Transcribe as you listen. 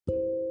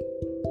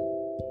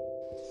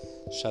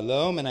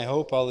Shalom, and I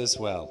hope all is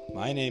well.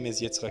 My name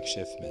is Yitzchak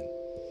Schiffman.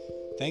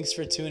 Thanks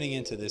for tuning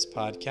into this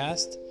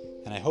podcast,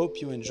 and I hope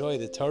you enjoy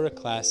the Torah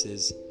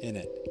classes in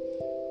it.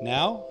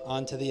 Now,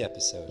 on to the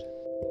episode.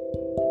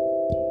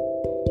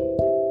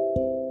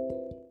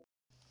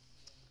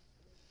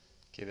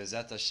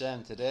 Bezat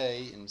Hashem,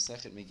 today in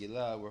Masechet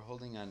Megilla, we're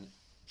holding on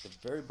the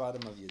very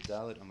bottom of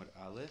Yedalit Amud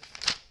Aleph,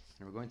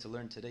 and we're going to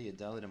learn today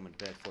Yedalit Amud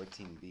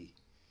bot-14b.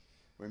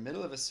 We're in the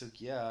middle of a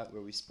sugya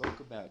where we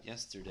spoke about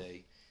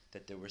yesterday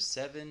that there were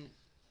 7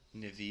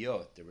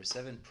 neviot, there were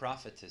 7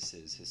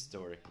 prophetesses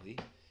historically.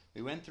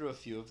 We went through a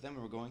few of them,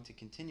 and we're going to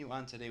continue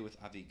on today with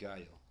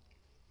Avigail.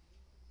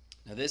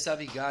 Now this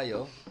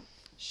Avigail,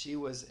 she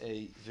was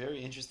a very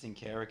interesting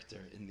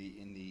character in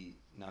the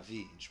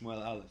Navi, in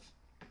Shmuel Aleph.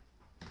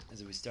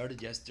 As we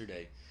started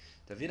yesterday,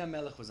 David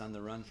HaMelech was on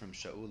the run from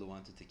Shaul, who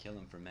wanted to kill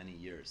him for many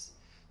years.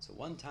 So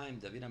one time,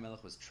 David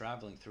HaMelech was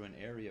traveling through an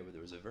area where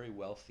there was a very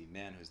wealthy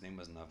man whose name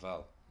was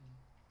Naval.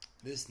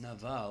 This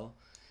Naval,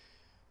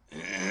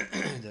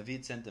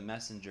 David sent a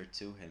messenger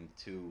to him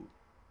to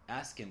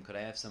ask him, could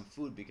I have some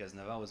food, because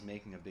Naval was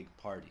making a big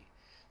party.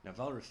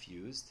 Naval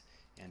refused,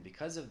 and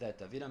because of that,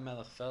 David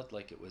HaMelech felt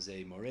like it was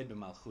a mored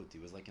b'malchut. He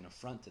was like an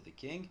affront to the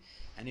king,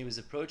 and he was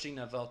approaching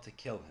Naval to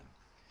kill him.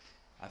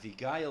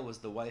 Avigail was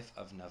the wife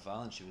of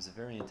Naval, and she was a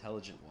very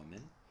intelligent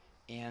woman,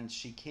 and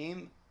she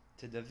came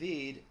to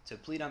David to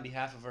plead on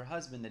behalf of her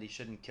husband that he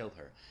shouldn't kill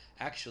her.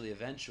 Actually,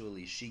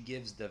 eventually, she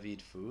gives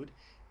David food,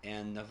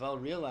 and Naval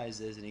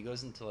realizes, and he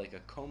goes into like a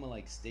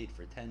coma-like state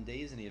for 10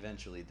 days, and he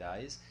eventually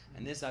dies,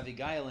 and this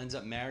Avigail ends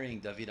up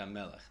marrying David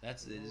HaMelech.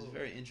 It is a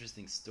very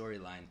interesting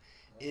storyline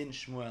in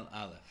Shmuel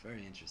Aleph.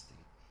 Very interesting.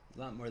 A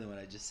lot more than what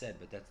I just said,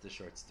 but that's the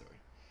short story.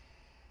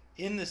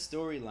 In the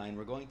storyline,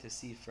 we're going to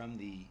see from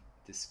the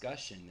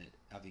discussion that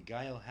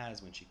Avigail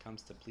has when she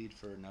comes to plead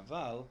for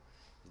Naval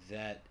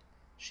that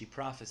she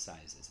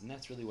prophesizes, and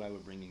that's really why we're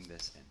bringing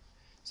this in.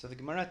 So the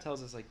Gemara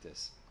tells us like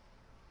this.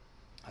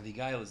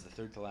 Avigail is the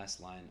third to last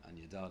line on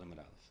Yedalit Amud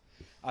Aleph.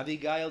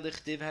 Avigail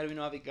dichtiv, how do we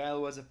know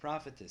Avigail was a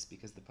prophetess?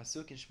 Because the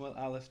pasuk in Shmuel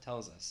Aleph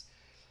tells us,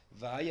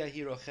 Va'aya hi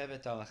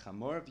rochevet al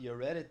chamor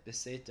v'yoredet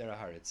b'seiter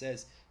ahar. It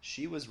says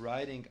she was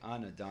riding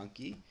on a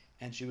donkey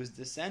and she was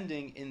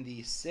descending in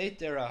the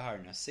seiter ahar.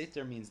 Now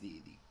seiter means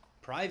the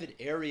private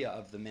area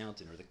of the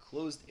mountain, or the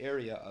closed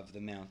area of the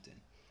mountain.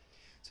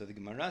 So the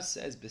Gemara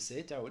says,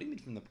 Besetar, what do you mean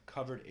from the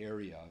covered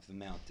area of the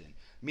mountain?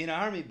 Mina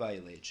armi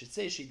baile. It should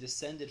say she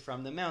descended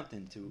from the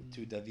mountain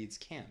to David's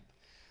camp.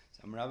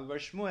 So Rabbi Bar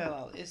Shmuel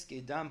al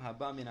iske dam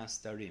haba min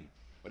astarim.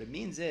 What it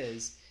means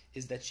is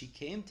that she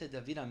came to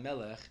David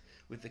HaMelech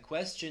with the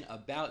question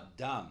about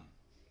dam,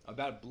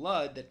 about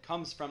blood that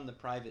comes from the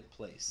private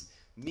place.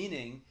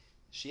 Meaning,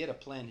 she had a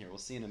plan here. We'll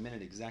see in a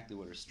minute exactly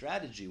what her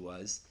strategy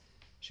was.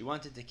 She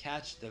wanted to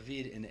catch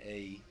David in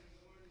a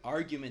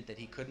argument that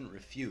he couldn't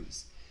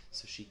refuse.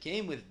 So she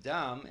came with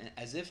dam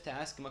as if to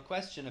ask him a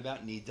question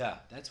about nida.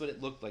 That's what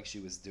it looked like she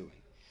was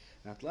doing.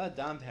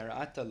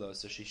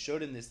 So she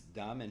showed him this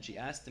dam and she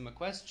asked him a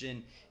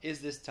question, is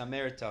this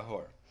tamer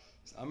tahor?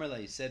 So Amar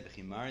he said,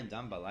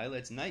 dam balayla,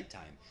 it's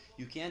nighttime.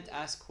 You can't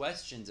ask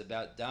questions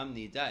about dam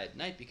nida at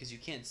night because you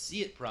can't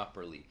see it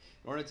properly.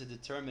 In order to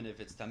determine if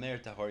it's tamer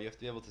tahor, you have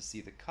to be able to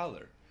see the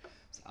color.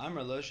 So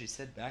Amar lo, she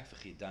said back,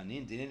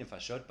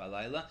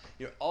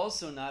 you're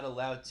also not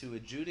allowed to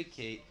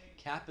adjudicate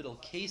capital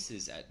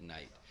cases at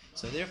night.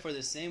 So therefore,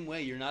 the same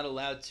way you're not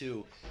allowed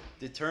to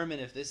determine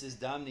if this is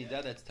dam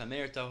nida, that's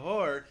tamer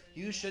tahor,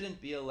 you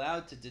shouldn't be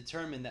allowed to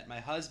determine that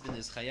my husband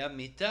is chayav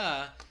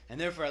mita, and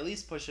therefore at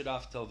least push it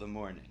off till the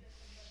morning.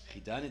 So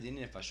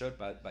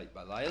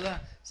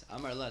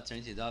Amar la,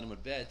 turning to Yedalit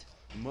Amud bet,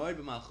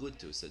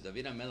 so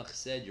David HaMelech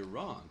said, you're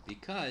wrong,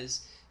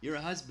 because your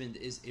husband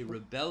is a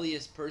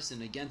rebellious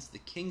person against the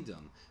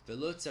kingdom,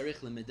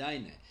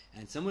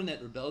 and someone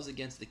that rebels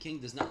against the king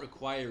does not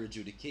require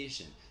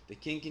adjudication. The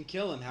king can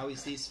kill him how he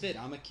sees fit.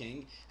 I'm a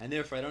king, and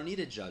therefore I don't need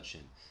to judge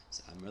him.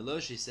 So Amar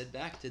she said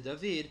back to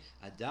David,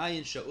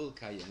 Adayin Shaul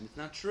Kayim. It's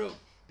not true,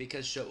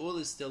 because Shaul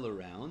is still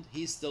around.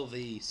 He's still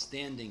the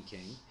standing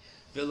king.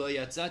 Your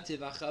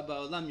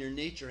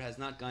nature has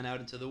not gone out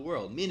into the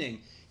world,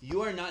 meaning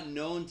you are not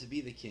known to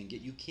be the king,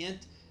 yet you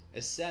can't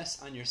assess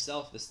on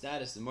yourself the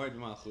status of Mored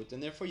B'Malchut,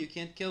 and therefore you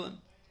can't kill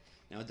him.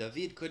 Now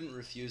David couldn't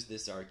refuse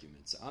this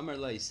argument. So Amar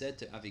la, he said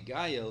to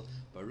Avigail,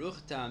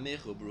 Baruch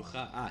ta'amechu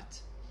brucha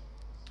at.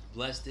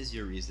 Blessed is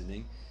your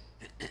reasoning,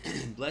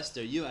 blessed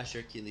are you,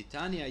 asher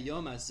kilitani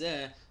hayom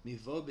hazeh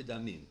mivo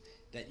b'damim,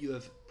 that you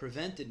have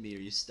prevented me, or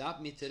you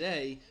stopped me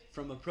today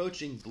from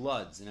approaching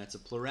bloods, and that's a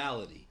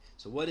plurality.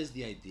 So what is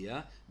the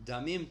idea?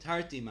 Damim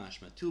tarti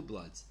mashma, 2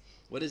 bloods.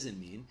 What does it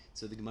mean?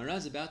 So the Gemara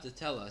is about to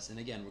tell us, and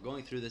again, we're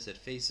going through this at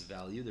face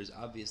value. There's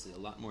obviously a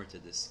lot more to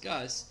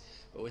discuss.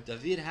 But with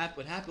David,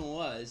 what happened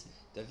was,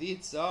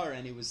 David saw her,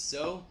 and he was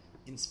so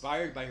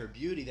inspired by her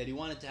beauty that he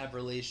wanted to have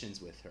relations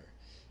with her.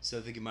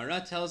 So the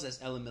Gemara tells us,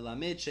 El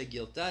milamed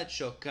shegiltat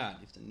shokat. You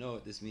have to know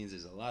what this means.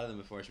 There's a lot of them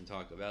before we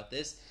talk about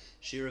this.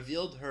 She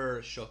revealed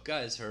her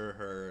shokah, as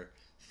her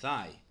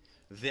thigh.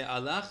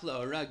 Ve'alach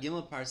la'ora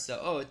gimel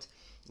parsaot.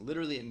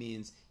 Literally it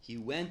means he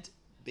went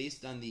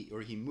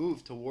he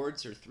moved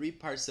towards her 3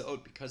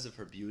 parsaot because of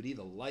her beauty,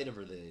 the light of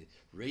her, the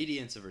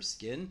radiance of her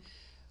skin.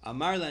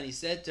 Amar la, and he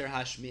said to her,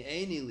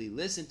 Hashmi'eni li,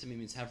 listen to me,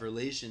 means have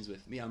relations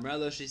with me. Amar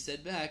lo, she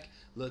said back,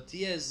 Lo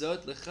tieh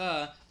zot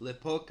lecha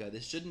lepoka.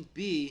 This shouldn't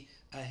be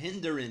a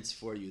hindrance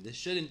for you. This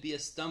shouldn't be a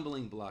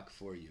stumbling block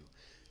for you.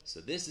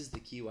 So this is the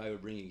key why we're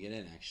bringing it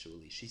in,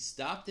 actually. She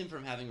stopped him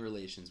from having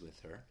relations with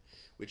her,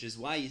 which is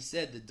why he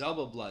said the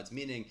double bloods,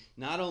 meaning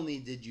not only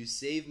did you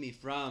save me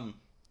from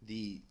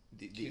the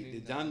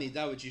dam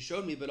nida, which you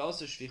showed me, but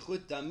also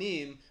shvichut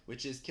damim,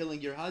 which is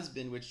killing your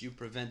husband, which you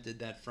prevented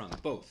that from.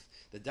 Both.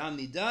 The dam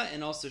nida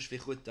and also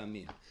shvichut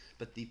damim.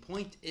 But the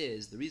point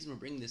is, the reason we're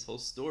bringing this whole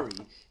story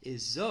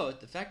is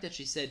zot, the fact that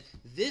she said,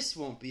 this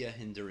won't be a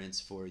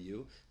hindrance for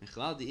you,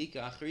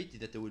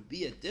 that there would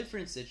be a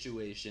different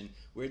situation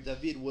where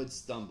David would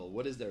stumble.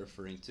 What is that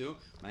referring to?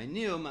 My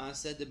new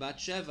Ma'aseh de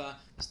Bathsheba,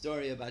 the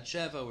story of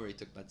Bathsheba, where he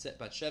took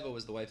Bathsheba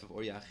was the wife of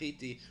Uriah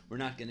Achiti. We're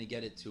not going to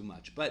get it too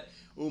much. But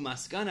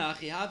Umaskana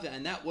Achihava,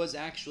 and that was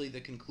actually the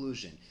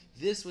conclusion.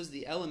 This was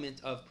the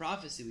element of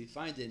prophecy we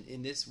find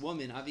in this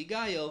woman,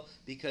 Abigail,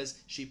 because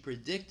she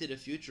predicted a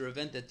future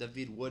event that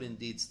David would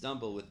indeed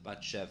stumble with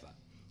Bathsheba.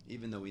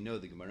 Even though we know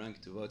the Gemara in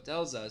Ketuvot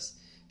tells us,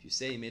 if you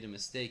say you made a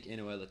mistake,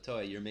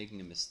 you're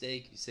making a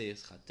mistake. You say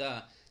it's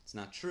chata, it's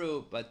not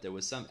true, but there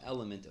was some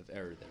element of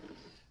error there.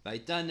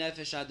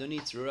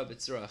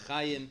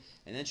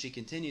 And then she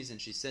continues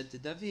and she said to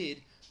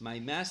David, my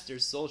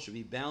master's soul should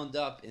be bound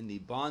up in the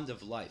bond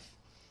of life.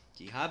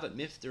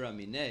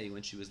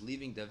 When she was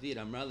leaving David,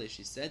 Amrale,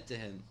 she said to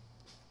him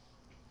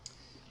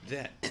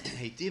that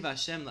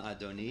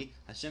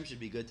Hashem should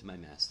be good to my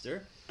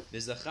master,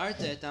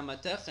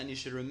 and you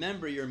should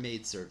remember your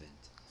maidservant.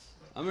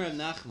 Amr Rav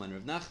Nachman.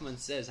 Rav Nachman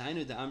says,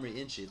 Hainu da Amri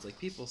Inshi. It's like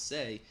people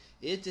say,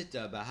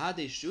 Itita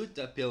bahade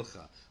shuta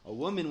pilcha. A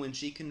woman, when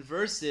she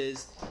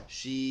converses,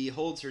 she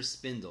holds her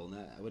spindle.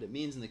 Now, what it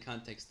means in the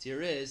context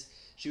here is,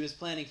 she was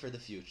planning for the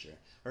future.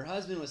 Her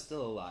husband was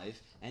still alive,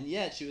 and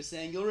yet she was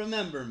saying, you'll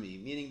remember me.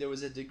 Meaning there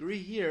was a degree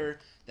here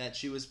that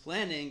she was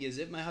planning, is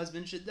if my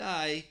husband should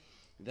die,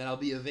 that I'll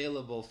be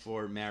available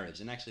for marriage.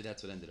 And actually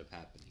that's what ended up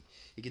happening.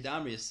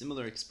 Ikidamri, a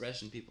similar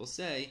expression people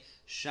say,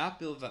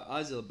 Shapil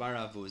va'azil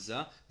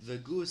baravuza, the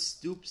goose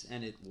stoops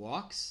and it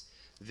walks,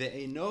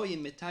 ve'enoi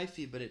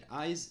mitaifi, but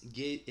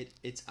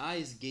its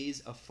eyes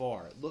gaze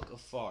afar, look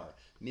afar.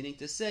 Meaning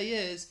to say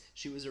is,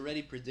 she was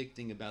already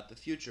predicting about the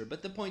future.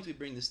 But the point we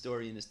bring the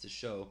story in is to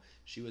show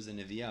she was a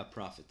Neviah,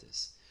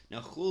 prophetess. Now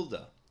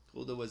Huldah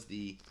was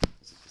the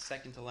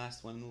second to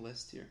last one on the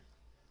list here?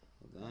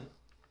 Hold on.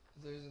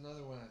 There's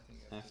another one, I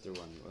think. After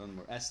one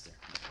more. Esther,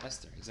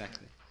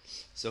 exactly.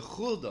 So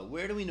Huldah,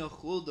 where do we know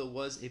Huldah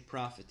was a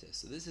prophetess?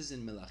 So this is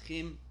in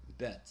Melachim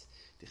Bet.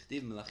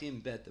 Tichtiv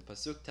Melachim Bet. The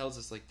pasuk tells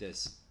us like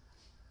this,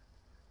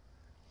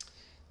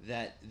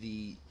 that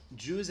the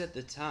Jews at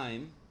the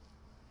time,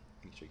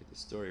 make sure I get the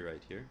story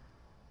right here.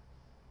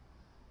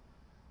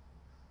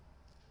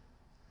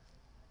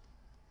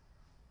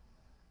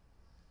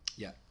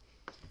 Yeah.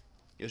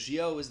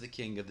 Yoshio was the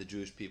king of the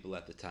Jewish people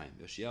at the time.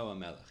 Yoshio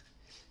HaMelech.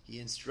 He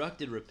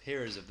instructed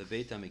repairs of the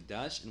Beit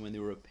HaMikdash, and when they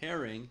were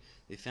repairing,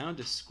 they found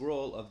a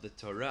scroll of the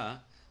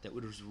Torah that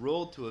was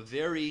rolled to a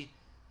very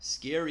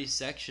scary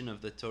section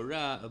of the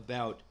Torah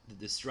about the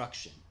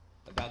destruction,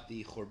 about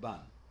the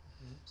Churban.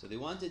 Mm-hmm. So they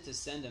wanted to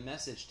send a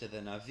message to the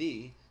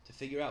Navi to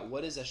figure out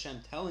what is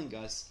Hashem telling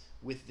us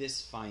with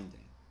this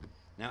finding.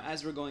 Now,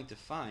 as we're going to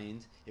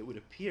find, it would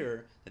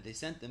appear that they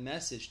sent the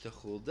message to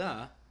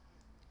Huldah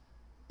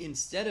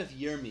instead of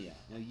Yirmiyah.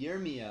 Now,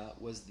 Yirmiyah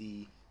was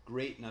the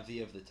great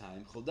Navi of the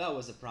time. Huldah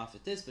was a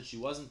prophetess, but she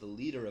wasn't the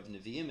leader of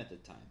Nevi'im at the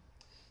time.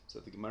 So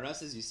the Gemara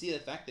says, you see, the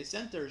fact they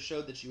sent her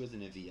showed that she was a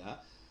Nevi'ah.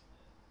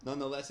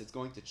 Nonetheless, it's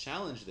going to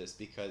challenge this,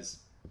 because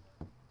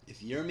if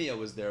Yirmiyah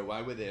was there,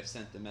 why would they have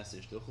sent the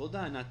message to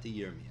Huldah and not to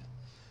Yirmiyah?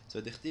 So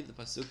the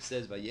pasuk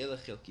says,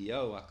 "Vayelech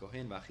Chilkiyahu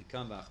Akohen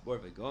v'Achikam v'Achbor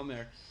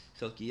v'Gomer."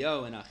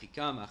 Chilkiyahu and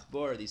Achikam,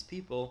 Achbor, these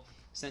people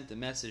sent a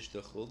message to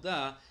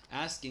Huldah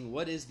asking,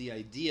 what is the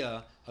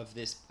idea of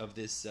this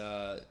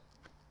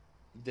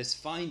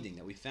finding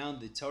that we found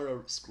the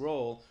Torah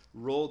scroll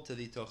rolled to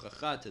the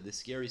Tochacha, to the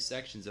scary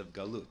sections of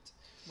Galut.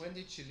 When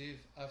did she leave?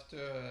 After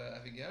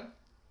Abigail?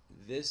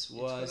 This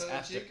was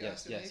after.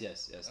 Yes.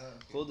 Okay.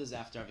 Huldah is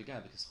after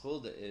Abigail, because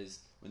Huldah is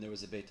when there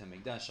was a Beit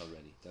HaMikdash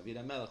already. David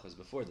HaMelech was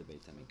before the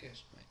Beit HaMikdash. Okay.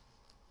 Right.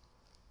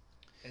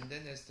 And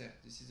then Esther.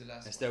 This is the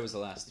last Esther one. was the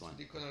last one.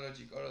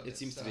 It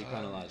seems to be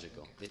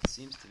chronological. Okay. It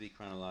seems to be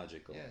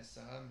chronological. Yes,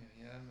 Sarah,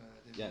 Miriam,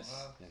 Deborah.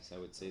 Yes, I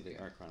would say they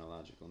are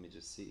chronological. Let me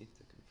just see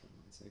to confirm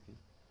 1 second.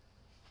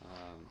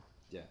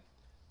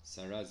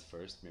 Sarah's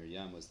first.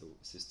 Miriam was the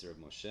sister of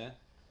Moshe.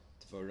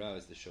 Dvorah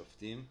is the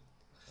Shoftim.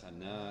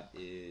 Chana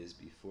is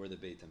before the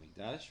Beit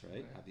HaMikdash,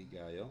 right?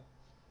 Abigail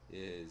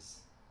is...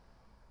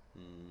 I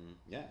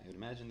would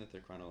imagine that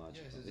they're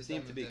chronological. Yes, they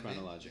seem to be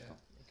chronological.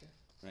 Yeah. Okay.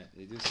 Right,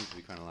 they do seem to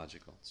be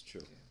chronological. It's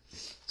true. Okay.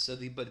 So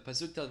the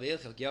pasuk tells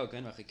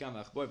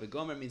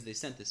Gomer means they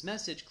sent this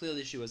message.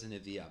 Clearly, she was a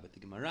neviah. But the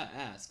Gemara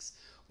asks,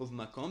 "Uv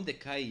makom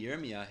dekai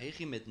Yirmiyah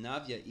hechi mit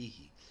navya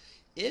ihi."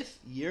 if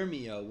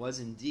Yirmiyah was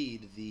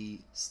indeed the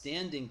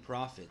standing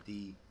prophet,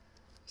 the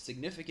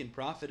significant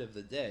prophet of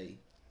the day,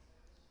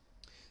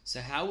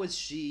 so how was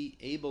she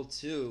able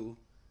to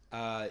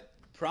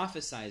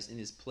prophesize in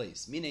his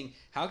place? Meaning,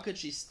 how could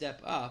she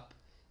step up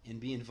and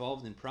be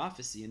involved in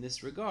prophecy in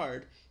this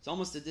regard? It's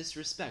almost a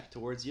disrespect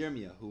towards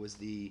Yirmiyah, who was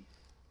the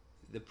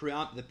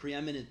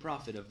preeminent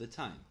prophet of the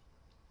time.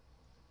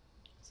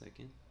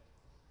 Second?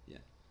 Yeah.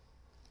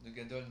 The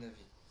Gadol Navi.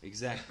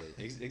 Exactly.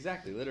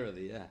 Exactly.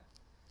 Literally, yeah.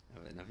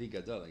 Navi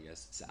Gadol, I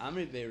guess. So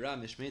Amri Beira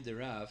Mishmei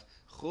Derav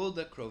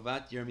Chulda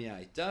Krovat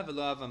Yirmiyah Ita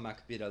V'lo Ava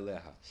Makpid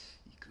Aleha.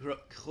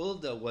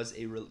 Chulda was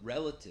a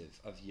relative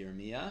of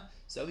Yirmiyah,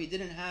 so he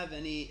didn't have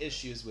any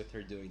issues with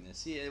her doing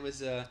this. It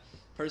was a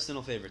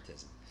personal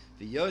favoritism.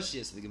 The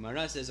Yehoshua, so the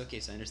Gemara says, okay,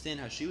 so I understand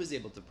how she was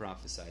able to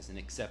prophesize and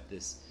accept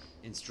this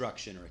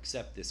instruction or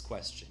accept this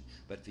question.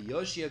 But for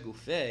Yehoshua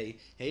Gufei,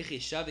 Heichi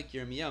Shavik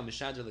Yirmiyahu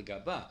Mishadr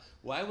Legaba,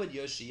 why would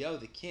Yoshio,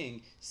 the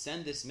king,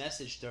 send this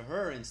message to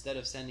her instead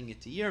of sending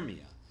it to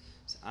Yirmiyah?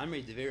 So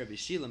Amri Devei Rabbi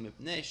Shila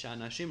Mipnei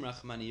Sha'anashim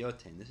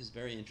Rachmaniyoten. This is a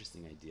very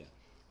interesting idea.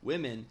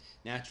 Women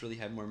naturally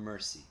have more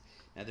mercy.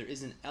 Now there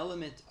is an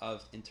element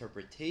of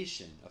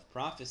interpretation, of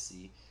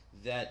prophecy,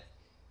 that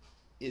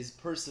is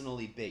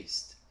personally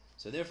based.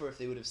 So therefore, if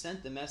they would have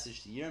sent the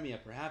message to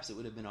Yirmiyah, perhaps it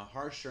would have been a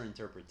harsher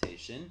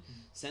interpretation.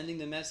 Sending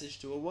the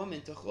message to a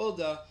woman, to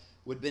Chulda,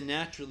 would have been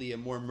naturally a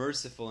more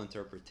merciful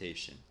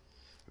interpretation.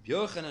 Rabbi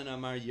Yochanan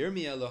Amar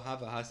Yirmiyah lo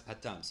hava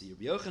hatam. So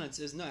Rabbi Yochanan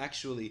says, no,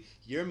 actually,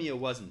 Yirmiyah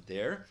wasn't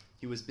there.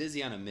 He was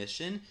busy on a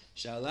mission.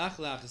 Shalach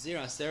lachzir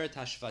aseret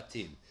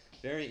hashvatim.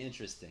 Very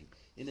interesting.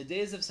 In the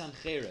days of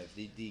Sancheiriv,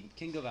 the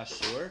king of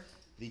Ashur,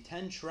 the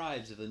 10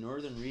 tribes of the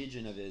northern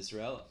region of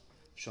Israel,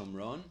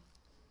 Shomron,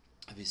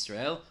 of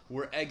Israel,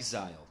 were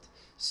exiled.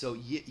 So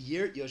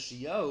Yirmiyah,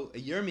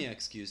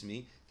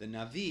 the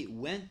Navi,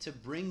 went to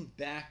bring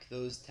back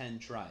those 10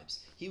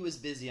 tribes. He was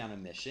busy on a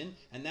mission,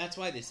 and that's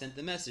why they sent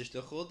the message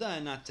to Chulda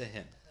and not to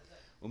him.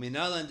 How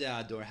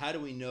do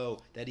we know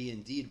that he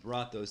indeed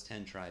brought those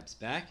 10 tribes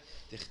back?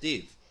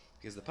 Tichtiv.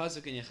 Because the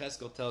pasuk in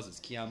Yecheskel tells us,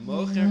 "Ki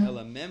hamocher el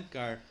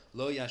hamemkar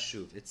lo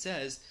yashuv." It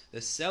says, "The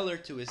seller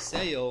to his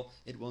sale,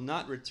 it will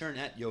not return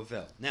at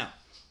Yovel." Now,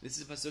 this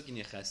is a pasuk in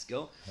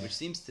Yecheskel, which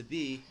seems to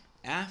be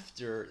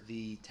after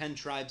the 10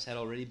 tribes had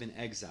already been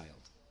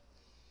exiled.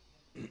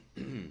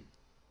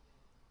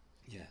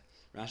 Yeah,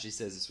 Rashi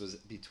says this was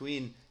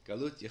between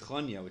Galut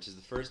Yechonia, which is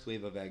the first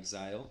wave of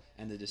exile,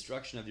 and the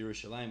destruction of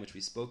Yerushalayim, which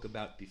we spoke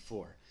about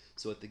before.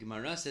 So what the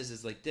Gemara says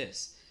is like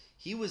this.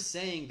 He was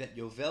saying that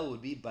Yovel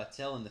would be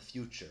Batel in the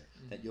future,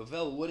 that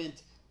Yovel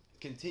wouldn't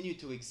continue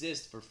to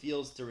exist for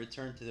fields to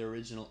return to their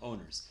original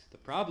owners. The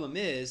problem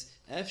is,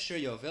 Efsher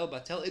Yovel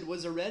Batel, it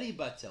was already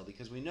Batel,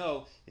 because we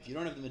know if you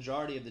don't have the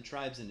majority of the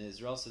tribes in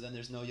Israel, so then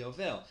there's no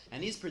Yovel.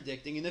 And he's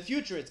predicting in the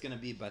future it's going to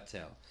be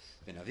Batel.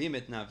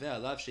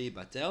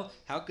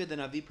 How could the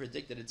Navi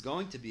predict that it's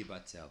going to be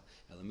Batel?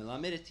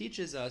 It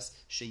teaches us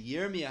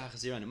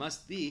it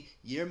must be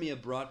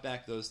Yirmiyah brought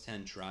back those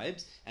 10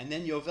 tribes, and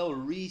then Yovel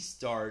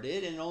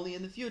restarted, and only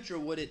in the future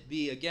would it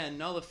be again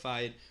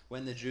nullified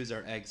when the Jews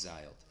are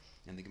exiled.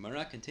 And the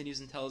Gemara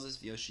continues and tells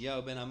us,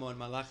 Yoshio ben Ammon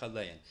malach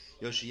alein.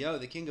 Yoshio,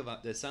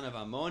 the son of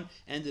Ammon,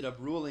 ended up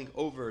ruling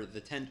over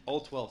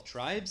all 12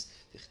 tribes.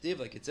 Tichtiv,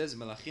 like it says in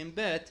Melachim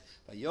Bet,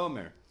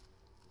 Vayomer.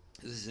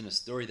 This is in a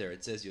story there.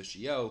 It says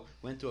Yoshio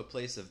went to a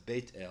place of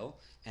Beit El,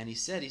 and he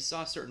said he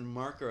saw a certain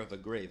marker of a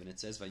grave. And it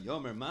says,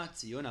 Vayomer ma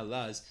tzion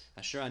alaz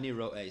asher ani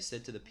ro'eh. He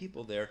said to the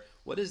people there,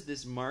 what is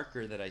this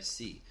marker that I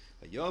see?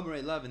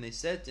 Vayomer elav, and they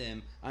said to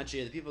him,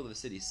 Anshe, the people of the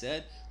city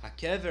said,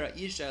 Hakever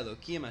ha'isha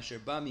elokim asher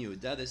ba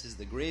miYehuda. This is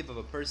the grave of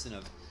a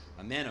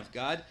man of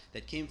God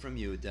that came from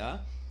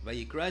Yehuda.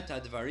 Vayikra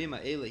tadvarim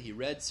ha'ele. He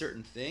read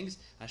certain things.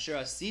 Asher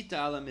asita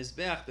ala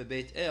mizbeach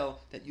bebeit El,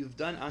 that you've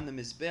done on the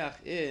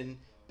mizbeach in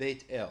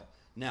Beit El.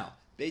 Now,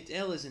 Beit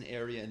El is an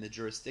area in the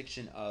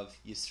jurisdiction of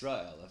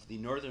Yisrael, of the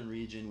northern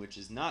region, which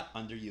is not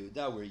under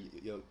Yehuda, where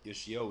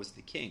Yoshio was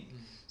the king.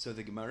 So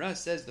the Gemara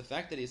says the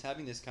fact that he's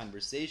having this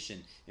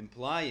conversation,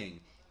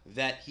 implying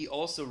that he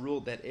also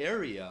ruled that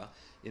area,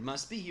 it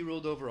must be he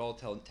ruled over all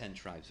 10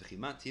 tribes.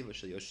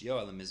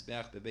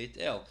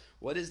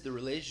 What is the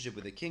relationship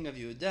with the king of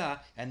Yehuda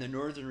and the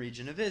northern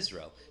region of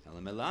Israel?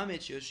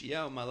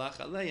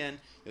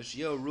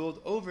 Yoshio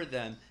ruled over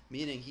them,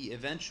 meaning he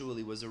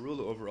eventually was a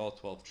ruler over all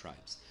 12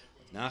 tribes.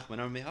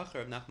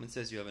 Nachman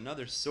says you have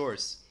another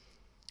source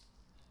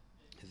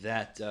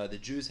that the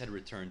Jews had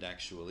returned,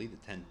 actually, the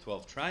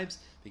 12 tribes,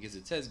 because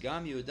it says,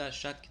 Gam Yehuda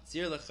shat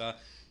kitzir lecha,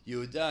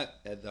 Yehuda,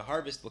 the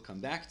harvest will come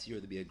back to you, or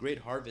there'll be a great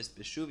harvest,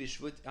 Beshuv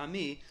Yishvut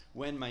Ami,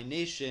 when my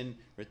nation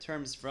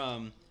returns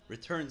from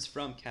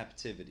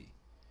captivity.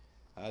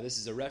 This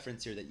is a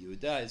reference here that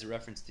Yehuda is a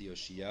reference to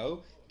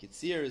Yoshio.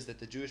 Kitzir is that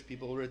the Jewish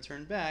people will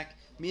return back,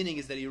 meaning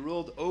is that he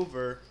ruled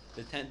over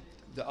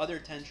the other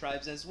 10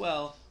 tribes as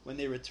well when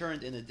they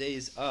returned in the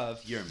days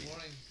of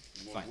Yirmiyah.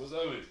 Fine.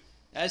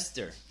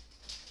 Esther.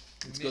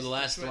 Let's go to the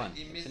last one.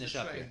 Finish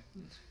up here.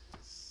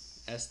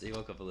 Esther, you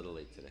woke up a little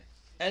late today.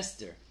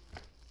 Esther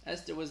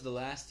was the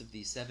last of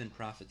the 7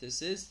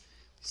 prophetesses.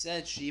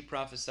 said she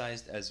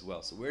prophesied as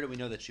well. So where do we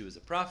know that she was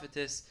a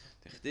prophetess?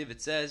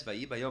 It says,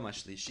 "Vayi bayom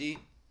hashlishi."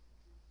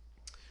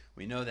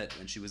 We know that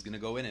when she was going to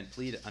go in and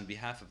plead on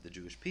behalf of the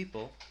Jewish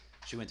people,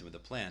 she went in with a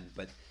plan.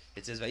 But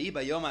it says, "Vayi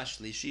bayom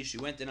hashlishi." She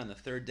went in on the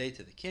third day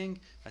to the king.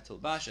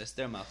 Hatilbash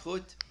Esther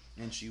malchut,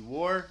 and she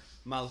wore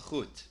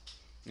malchut.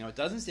 Now it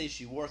doesn't say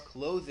she wore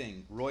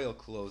clothing, royal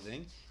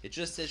clothing. It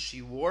just says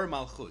she wore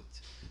malchut.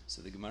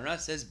 So the Gemara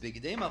says,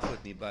 "Bigdei malchut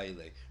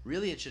nibaile."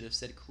 Really, it should have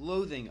said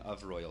clothing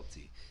of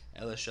royalty.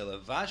 Ela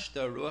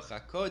shalavashta ruach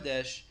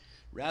hakodesh.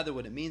 Rather,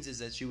 what it means is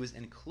that she was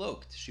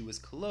encloaked. She was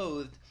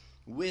clothed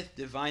with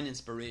divine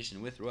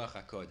inspiration, with ruach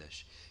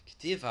hakodesh.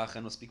 K'tiv hacha,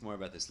 and we'll speak more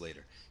about this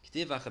later.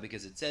 K'tiv hacha,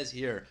 because it says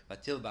here,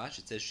 vatilbash,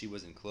 it says she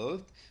was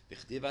enclothed.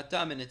 V'chtiv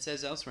atam, and it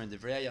says elsewhere in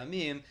Divrei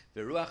Yamim,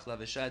 v'ruach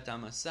laveshat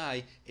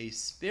amasai, a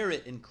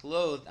spirit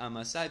enclothed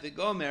amasai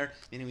v'gomer,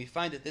 meaning we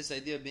find that this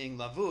idea of being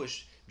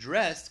lavush,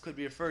 dressed, could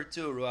be referred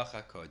to ruach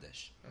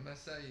hakodesh.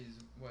 Amasai is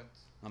what?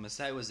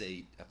 Amasai was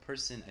a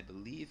person, I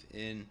believe,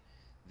 in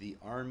the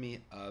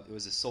army of, it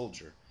was a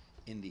soldier,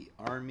 in the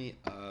army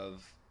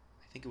of,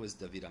 I think it was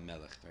David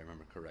HaMelech, if I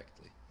remember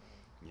correctly.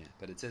 Yeah,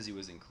 but it says he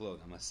was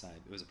enclothed, Amasai.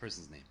 It was a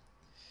person's name.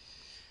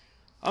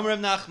 Rav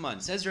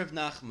Nachman, says Rav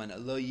Nachman,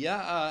 Lo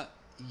ya'a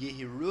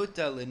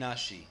yehiruta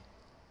linashi.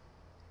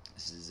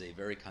 This is a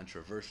very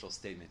controversial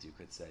statement, you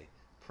could say.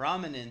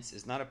 Prominence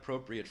is not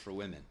appropriate for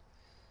women.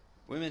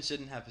 Women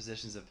shouldn't have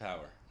positions of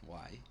power.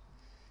 Why?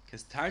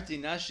 Because Tarti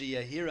Nashi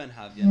Yahiran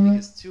Havyan,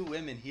 because two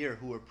women here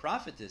who were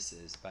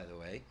prophetesses, by the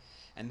way,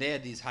 and they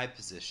had these high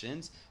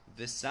positions,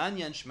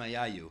 Visanyan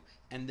Shmayayu,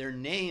 and their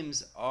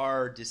names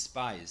are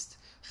despised.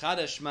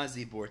 Chada Shma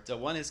Ziborta,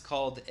 one is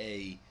called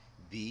a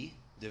bee,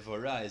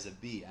 Devora is a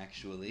bee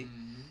actually.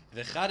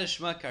 V'chada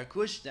Shma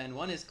Karkushta, and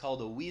one is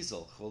called a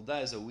weasel.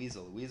 Chulda is a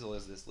weasel. A weasel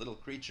is this little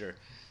creature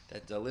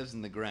that lives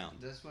in the ground.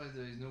 That's why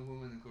there is no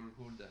woman called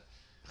Hulda.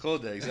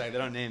 Chulda, exactly. They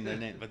don't name their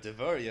name. But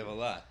Devora, you have a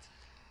lot.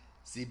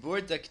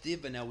 Zibur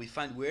Daktiva, now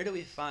where do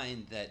we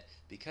find that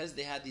because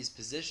they had these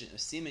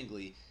positions,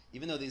 seemingly,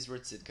 even though these were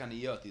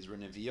tzidkaniyot, these were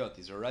neviot,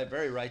 these were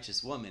very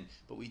righteous women,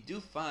 but we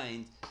do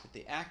find that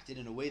they acted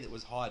in a way that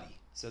was haughty,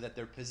 so that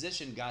their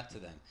position got to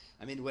them.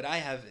 I mean, what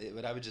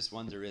I would just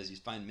wonder is, you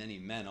find many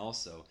men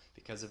also,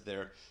 because of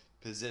their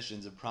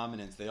positions of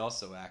prominence, they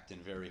also act in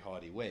very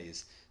haughty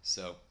ways.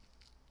 So,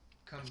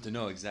 you have to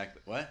know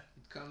exactly, what?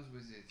 It comes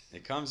with it.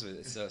 It comes with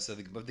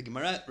it. But the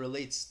Gemara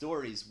relates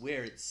stories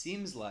where it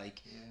seems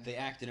like they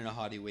acted in a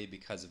haughty way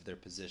because of their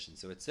position.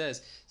 So it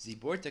says,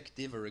 Zibor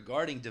Taktiva,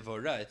 regarding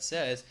Devora, it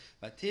says,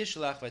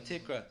 Vatishlach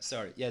Vatikra,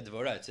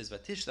 Devora, it says,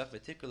 Vatishlach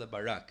Vatikra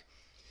Barak.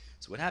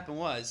 So what happened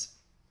was,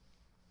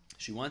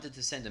 she wanted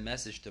to send a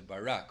message to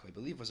Barak, who I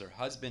believe was her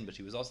husband, but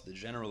he was also the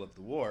general of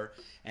the war,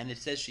 and it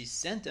says she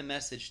sent a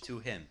message to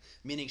him,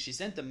 meaning she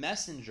sent a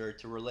messenger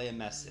to relay a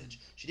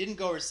message. She didn't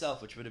go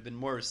herself, which would have been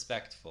more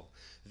respectful.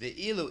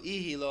 Ve'ilu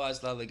ihi lo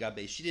azla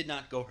legabe, she did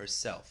not go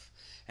herself.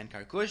 And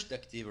Karkush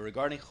Daktiva,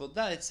 regarding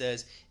Chulda, it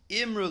says,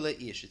 Imru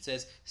le'ish, it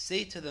says,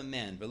 say to the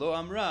man, Velo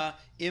amra,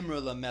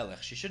 Imru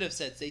lemelech. She should have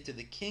said, say to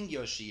the king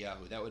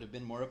Yoshiyahu, that would have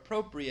been more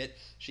appropriate.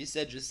 She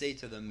said, just say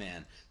to the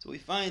man. So we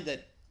find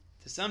that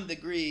to some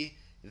degree,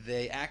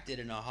 they acted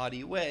in a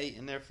haughty way,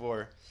 and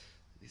therefore,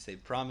 they say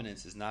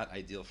prominence is not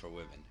ideal for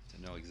women.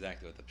 To know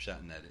exactly what the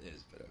pshat in that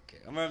is, but okay.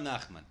 Amar Rav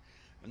Nachman.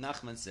 Rav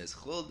Nachman says,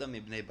 Chulda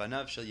mibnei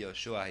banav shel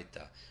Yehoshua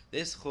haita.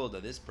 This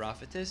Chulda, this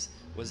prophetess,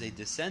 was a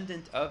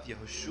descendant of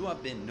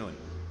Yehoshua ben Nun.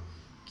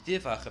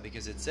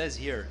 Because it says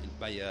here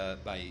by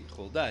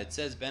Chulda, it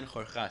says ben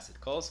Chorchas.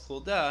 It calls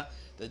Chulda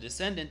the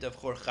descendant of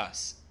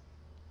Chorchas.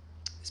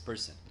 This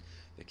person.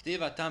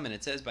 And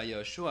it says by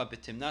Yehoshua,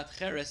 B'timnat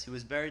Cheres, he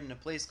was buried in a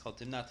place called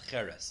Timnat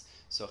Cheres.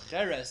 So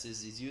Cheres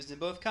is used in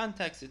both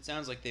contexts. It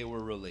sounds like they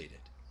were related.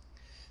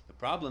 The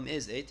problem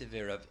is,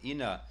 Eiteve Rav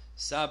Ina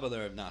Saba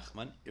Rav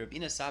Nachman. Rav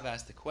Ina Saba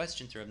asked a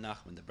question to Rav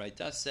Nachman. The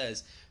Braita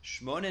says,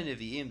 Shmone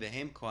Nevi'im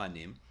Vehem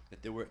Kohanim,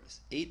 that there were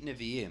 8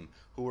 Nevi'im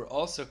who were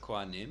also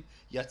Kohanim,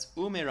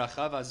 Yatz'u me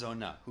Rachav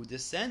HaZonah, who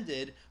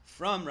descended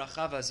from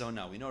Rachav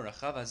HaZonah. We know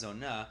Rachav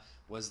HaZonah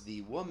was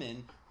the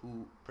woman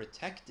who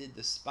protected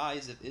the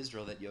spies of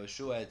Israel that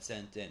Yehoshua had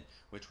sent in,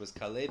 which was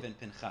Kalev and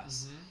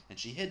Pinchas. And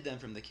she hid them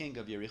from the king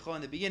of Yericho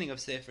in the beginning of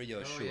Sefer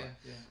Yehoshua.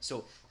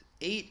 So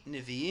 8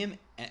 Nevi'im,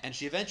 and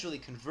she eventually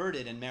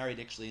converted and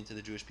married actually into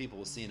the Jewish people.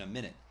 We'll see in a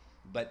minute.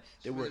 But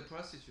there were a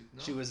prostitute,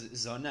 no? She was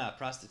Zonah,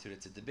 prostitute.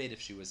 It's a debate if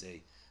she was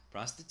a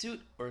prostitute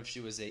or if she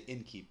was a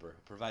innkeeper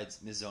who provides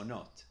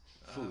mizonot,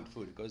 food.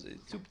 It goes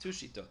two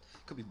shitot.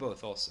 Could be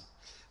both also.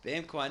 So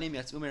 8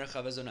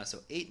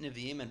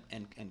 Nevi'im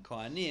and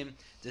Kohanim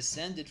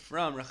descended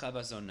from Rachav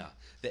HaZonah.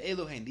 The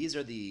Elohein, these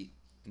are the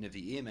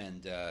Nevi'im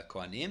and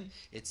Kohanim.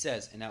 It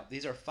says, and now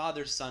these are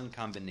father-son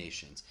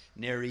combinations.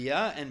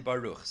 Neriah and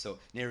Baruch. So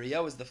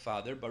Neriah was the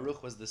father,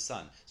 Baruch was the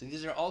son. So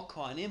these are all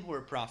Kohanim who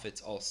are prophets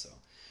also.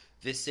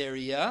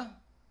 Viseriah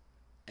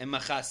and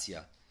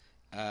Machasya.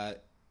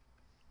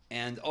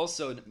 And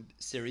also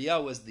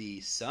Seriah was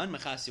the son,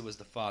 Machasya was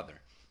the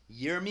father.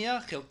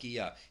 Yirmiyah,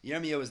 Chilkiah.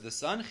 Yirmiyah was the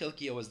son,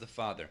 Chilkiah was the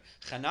father.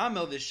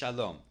 Chanamel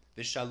v'Shalom.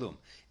 Vishalum.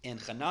 And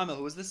Chanamel,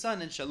 who was the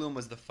son, and Shalom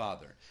was the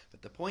father.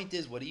 But the point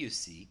is, what do you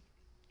see?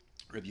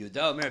 Rabbi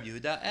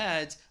Yehuda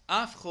adds,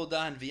 Af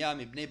Chulda hanviya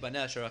mibnei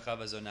baneh asher Rachav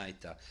hazona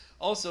ita.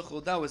 Also,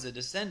 Chulda was a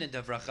descendant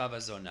of Rachav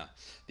hazona,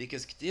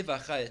 because K'tiv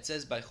Acha, it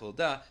says by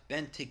Chulda,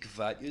 ben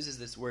Tikva, it uses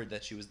this word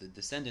that she was the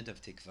descendant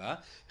of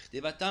Tikva.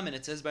 K'tiv Atam, and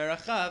it says by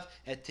Rachav,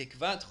 et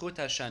Tikvat chut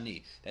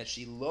hashani, that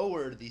she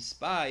lowered the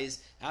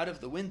spies out of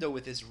the window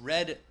with this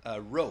red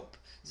rope.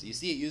 So you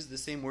see, it used the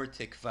same word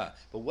tikva.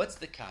 But what's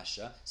the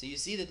kasha? So you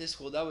see that this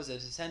Chulda was a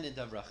descendant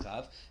of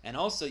Rachav, and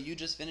also you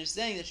just finished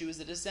saying that she was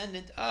a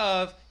descendant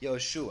of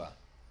Yehoshua.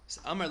 So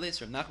Amar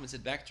Leitz, Rav Nachman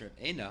said back to Rav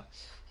Eina,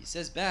 he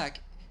says back,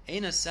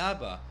 Eina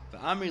Saba,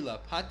 v'amri la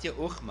patya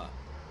uchma.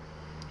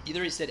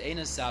 Either he said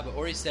Eina Saba,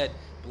 or he said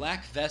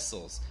black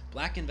vessels.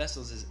 Blackened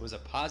vessels was a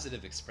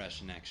positive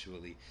expression,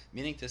 actually.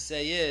 Meaning to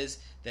say is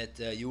that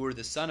you were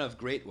the son of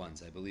great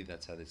ones. I believe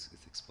that's how this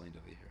is explained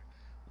over here.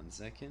 1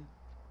 second.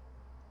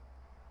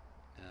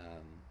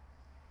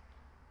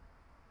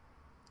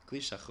 Kli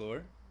Shachor.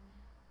 It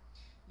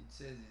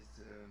says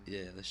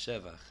it's The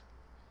Shevach.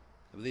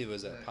 I believe it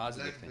was a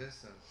positive thing.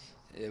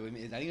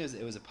 I think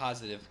it was a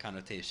positive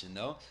connotation,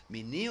 though.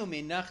 Miniu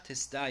minach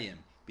testayim.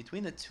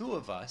 Between the two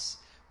of us,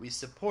 we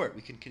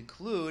can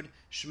conclude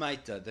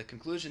Shmaita, the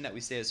conclusion that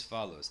we say as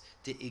follows.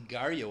 To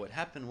Igaryo, what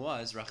happened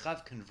was,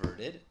 Rachav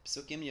converted,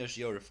 Psukim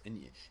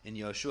in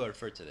Yehoshua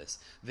refer to this.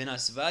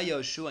 Vinasva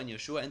Yehoshua, and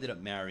Yehoshua ended up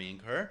marrying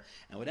her,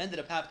 and what ended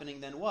up happening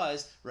then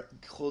was,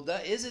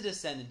 Chulda is a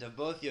descendant of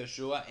both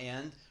Yehoshua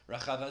and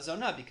Rachav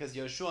hazona, because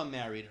Yehoshua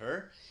married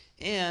her,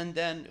 and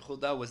then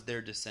Chulda was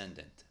their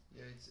descendant.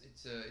 Yeah,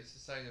 it's a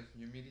sign of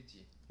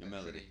humility.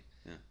 Humility, actually.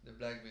 yeah. The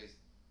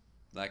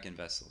Blackened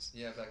vessels.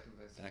 Yeah,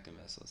 blackened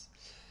vessels.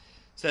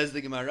 Says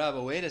the Gemara,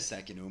 but wait a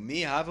second.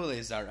 Umi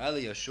havule zar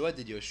ali Yehoshua.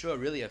 Did Yehoshua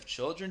really have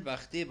children?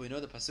 V'achtib, we know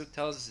the pasuk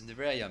tells us in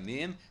Divrei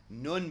Yamim,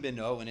 Nun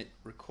beno, when it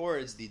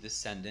records the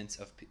descendants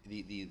of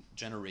the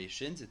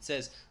generations, it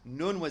says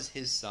Nun was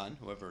his son,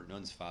 whoever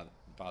Nun's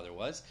father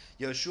was.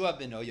 Yehoshua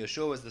beno,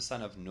 Yehoshua was the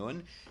son of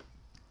Nun,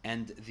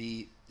 and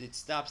it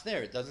stops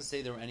there. It doesn't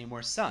say there were any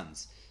more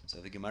sons. So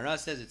the Gemara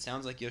says it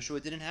sounds like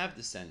Yehoshua didn't have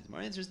descendants. The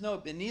answer is no.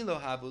 Benilo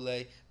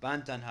havule,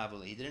 bantan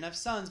havule. He didn't have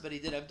sons, but he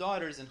did have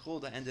daughters, and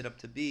Chulda ended up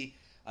to be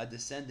a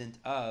descendant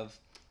of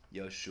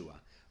Yehoshua.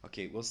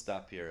 Okay, we'll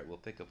stop here. We'll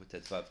pick up with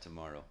Tetvav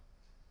tomorrow.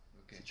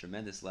 Okay. It's a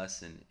tremendous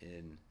lesson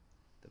in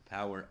the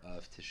power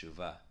of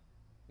Teshuvah.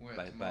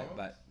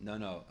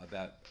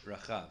 About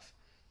Rachav.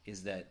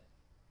 Is that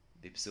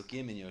the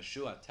Psukim in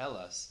Yehoshua tell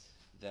us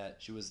that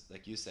she was,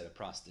 like you said, a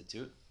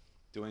prostitute,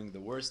 doing the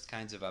worst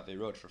kinds of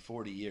averot for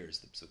 40 years,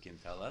 the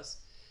Psukim tell us.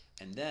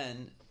 And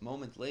then, a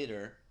moment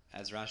later,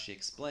 as Rashi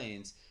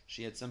explains,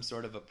 she had some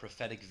sort of a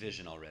prophetic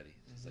vision already.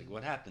 It's like,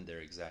 what happened there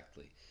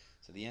exactly?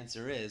 So the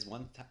answer is,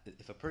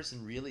 if a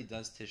person really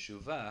does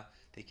teshuvah,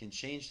 they can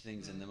change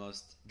things in the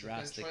most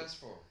drastic...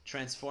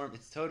 Transform.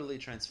 It's totally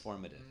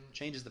transformative.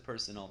 Changes the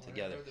person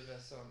altogether.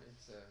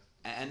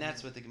 And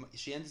that's what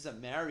she ends up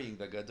marrying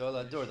the Gadol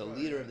Ador, the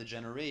leader of the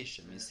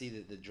generation. You see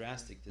the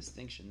drastic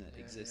distinction that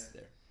exists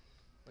there.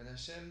 When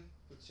Hashem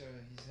puts his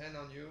hand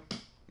on you,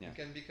 you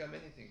can become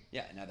anything.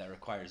 Yeah, now that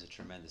requires a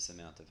tremendous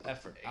amount of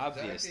effort.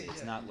 Exactly, obviously,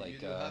 it's not like... You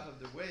do half of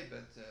the way,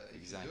 but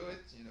if you do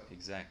it,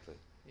 Exactly.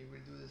 He will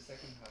do the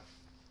second half.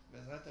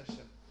 Bezrat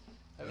Hashem.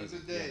 Have a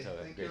good day.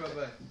 Thank you,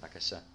 Rabbi.